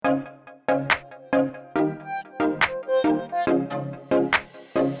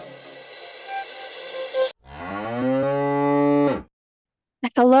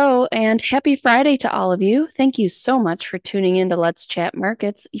And happy Friday to all of you. Thank you so much for tuning in to Let's Chat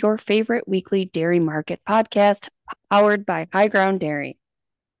Markets, your favorite weekly dairy market podcast powered by High Ground Dairy.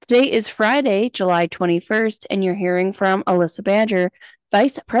 Today is Friday, July 21st, and you're hearing from Alyssa Badger,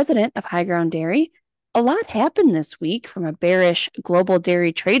 Vice President of High Ground Dairy. A lot happened this week, from a bearish global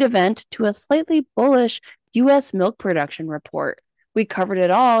dairy trade event to a slightly bullish U.S. milk production report. We covered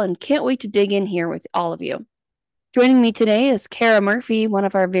it all and can't wait to dig in here with all of you. Joining me today is Kara Murphy, one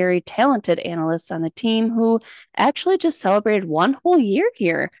of our very talented analysts on the team, who actually just celebrated one whole year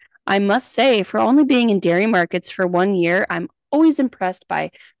here. I must say, for only being in dairy markets for 1 year, I'm always impressed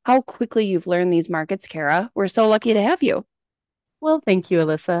by how quickly you've learned these markets, Kara. We're so lucky to have you. Well, thank you,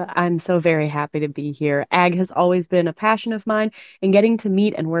 Alyssa. I'm so very happy to be here. Ag has always been a passion of mine, and getting to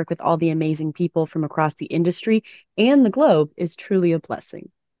meet and work with all the amazing people from across the industry and the globe is truly a blessing.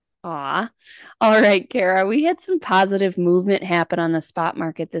 Aw. All right, Kara, we had some positive movement happen on the spot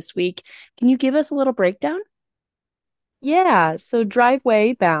market this week. Can you give us a little breakdown? Yeah, so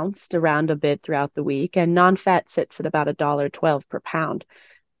Driveway bounced around a bit throughout the week, and non-fat sits at about $1.12 per pound.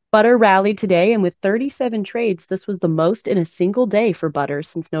 Butter rallied today, and with 37 trades, this was the most in a single day for butter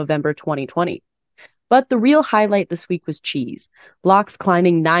since November 2020. But the real highlight this week was cheese. Blocks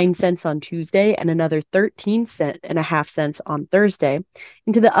climbing 9 cents on Tuesday and another 13.5 cents on Thursday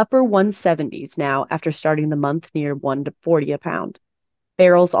into the upper 170s now after starting the month near 140 a pound.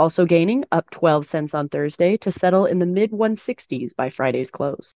 Barrels also gaining, up 12 cents on Thursday to settle in the mid 160s by Friday's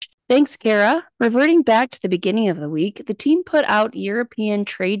close. Thanks, Kara. Reverting back to the beginning of the week, the team put out European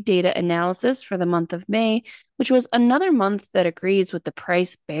trade data analysis for the month of May, which was another month that agrees with the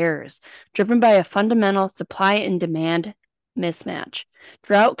price bears, driven by a fundamental supply and demand mismatch.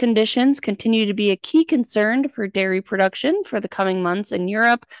 Drought conditions continue to be a key concern for dairy production for the coming months in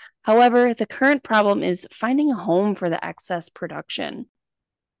Europe. However, the current problem is finding a home for the excess production.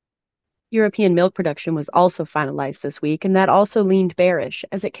 European milk production was also finalized this week, and that also leaned bearish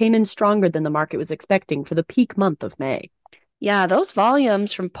as it came in stronger than the market was expecting for the peak month of May. Yeah, those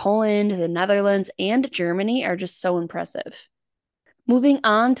volumes from Poland, the Netherlands, and Germany are just so impressive. Moving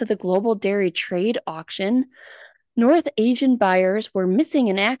on to the global dairy trade auction, North Asian buyers were missing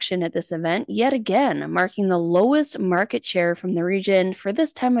in action at this event yet again, marking the lowest market share from the region for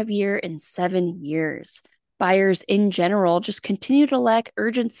this time of year in 7 years. Buyers in general just continue to lack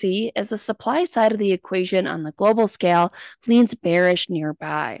urgency as the supply side of the equation on the global scale leans bearish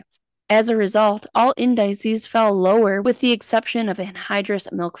nearby. As a result, all indices fell lower with the exception of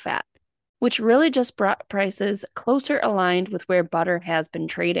anhydrous milk fat, which really just brought prices closer aligned with where butter has been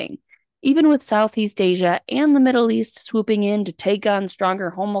trading. Even with Southeast Asia and the Middle East swooping in to take on stronger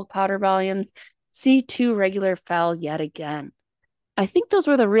whole milk powder volumes, C2 regular fell yet again. I think those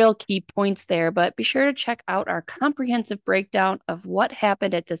were the real key points there, but be sure to check out our comprehensive breakdown of what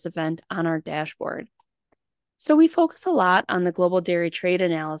happened at this event on our dashboard. So, we focus a lot on the global dairy trade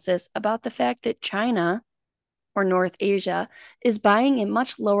analysis about the fact that China, or North Asia, is buying at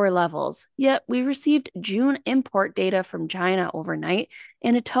much lower levels. Yet we received June import data from China overnight,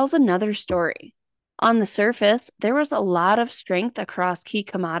 and it tells another story. On the surface, there was a lot of strength across key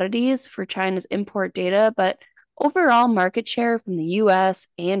commodities for China's import data, but overall market share from the US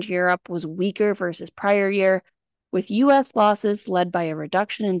and Europe was weaker versus prior year, with US losses led by a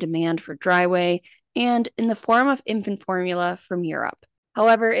reduction in demand for dry whey and in the form of infant formula from Europe.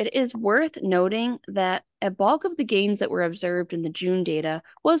 However, it is worth noting that a bulk of the gains that were observed in the June data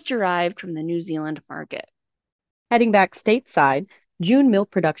was derived from the New Zealand market. Heading back stateside, June milk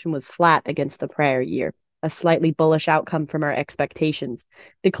production was flat against the prior year, a slightly bullish outcome from our expectations.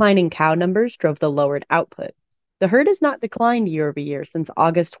 Declining cow numbers drove the lowered output. The herd has not declined year over year since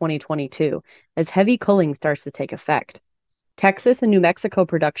August 2022, as heavy culling starts to take effect. Texas and New Mexico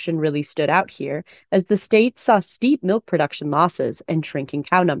production really stood out here, as the state saw steep milk production losses and shrinking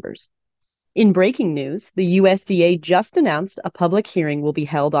cow numbers. In breaking news, the USDA just announced a public hearing will be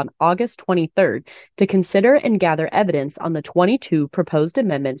held on August 23rd to consider and gather evidence on the 22 proposed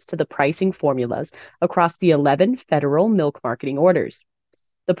amendments to the pricing formulas across the 11 federal milk marketing orders.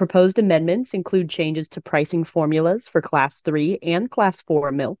 The proposed amendments include changes to pricing formulas for Class 3 and Class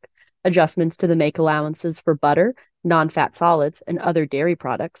 4 milk, adjustments to the make allowances for butter, non-fat solids, and other dairy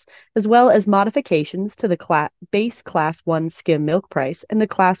products, as well as modifications to the base Class 1 skim milk price and the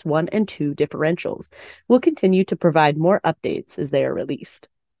Class 1 and 2 differentials. We'll continue to provide more updates as they are released.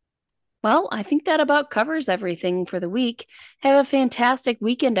 Well, I think that about covers everything for the week. Have a fantastic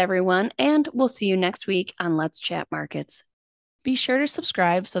weekend, everyone, and we'll see you next week on Let's Chat Markets. Be sure to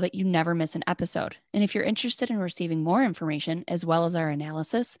subscribe so that you never miss an episode. And if you're interested in receiving more information as well as our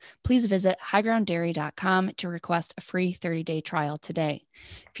analysis, please visit highgrounddairy.com to request a free 30-day trial today.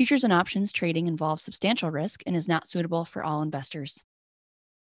 Futures and options trading involves substantial risk and is not suitable for all investors.